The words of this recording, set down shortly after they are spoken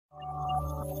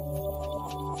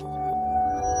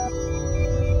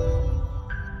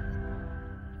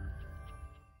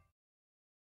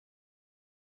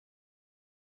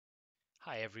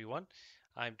Hi everyone,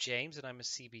 I'm James and I'm a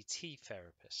CBT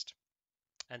therapist.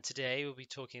 And today we'll be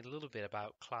talking a little bit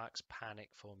about Clark's panic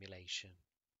formulation.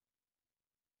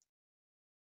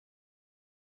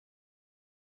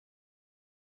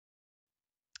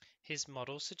 His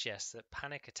model suggests that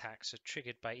panic attacks are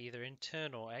triggered by either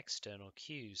internal or external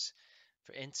cues.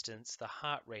 For instance, the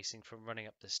heart racing from running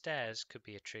up the stairs could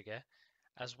be a trigger,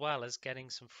 as well as getting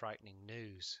some frightening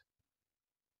news.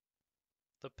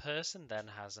 The person then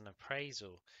has an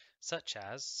appraisal, such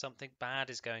as something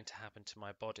bad is going to happen to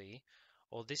my body,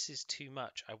 or this is too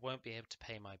much, I won't be able to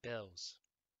pay my bills.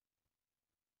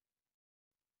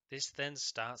 This then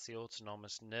starts the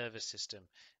autonomous nervous system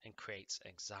and creates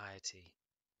anxiety.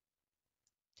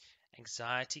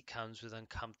 Anxiety comes with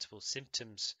uncomfortable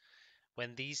symptoms.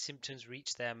 When these symptoms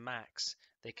reach their max,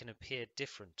 they can appear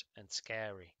different and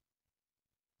scary.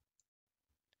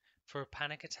 For a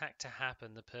panic attack to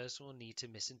happen, the person will need to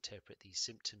misinterpret these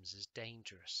symptoms as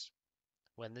dangerous.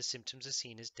 When the symptoms are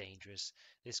seen as dangerous,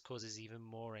 this causes even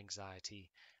more anxiety,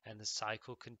 and the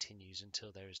cycle continues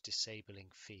until there is disabling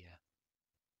fear.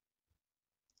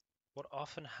 What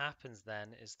often happens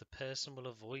then is the person will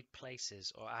avoid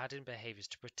places or add in behaviors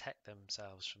to protect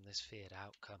themselves from this feared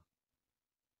outcome.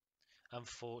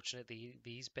 Unfortunately,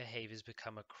 these behaviors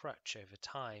become a crutch over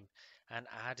time and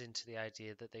add into the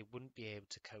idea that they wouldn't be able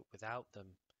to cope without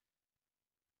them.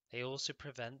 They also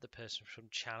prevent the person from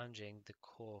challenging the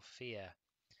core fear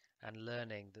and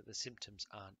learning that the symptoms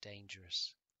aren't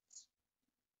dangerous.